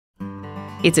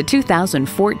It's a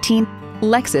 2014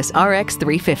 Lexus RX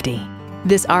 350.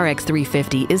 This RX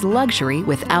 350 is luxury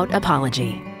without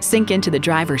apology. Sink into the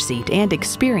driver's seat and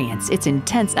experience its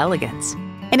intense elegance.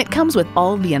 And it comes with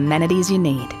all the amenities you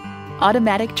need.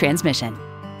 Automatic transmission,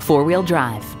 four-wheel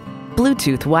drive,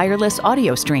 Bluetooth wireless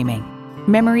audio streaming,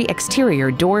 memory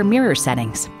exterior door mirror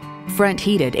settings, front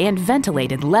heated and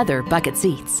ventilated leather bucket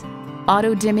seats,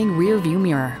 auto-dimming rear view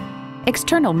mirror,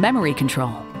 external memory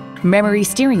control, memory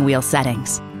steering wheel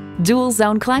settings, dual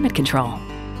zone climate control,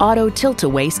 auto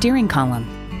tilt-away steering column,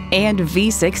 and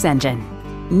V6 engine.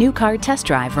 New Car Test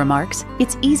Drive remarks,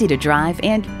 "It's easy to drive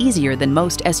and easier than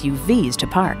most SUVs to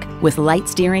park, with light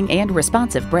steering and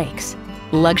responsive brakes."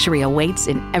 Luxury awaits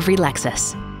in every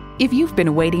Lexus. If you've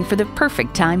been waiting for the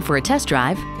perfect time for a test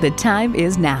drive, the time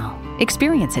is now.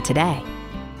 Experience it today.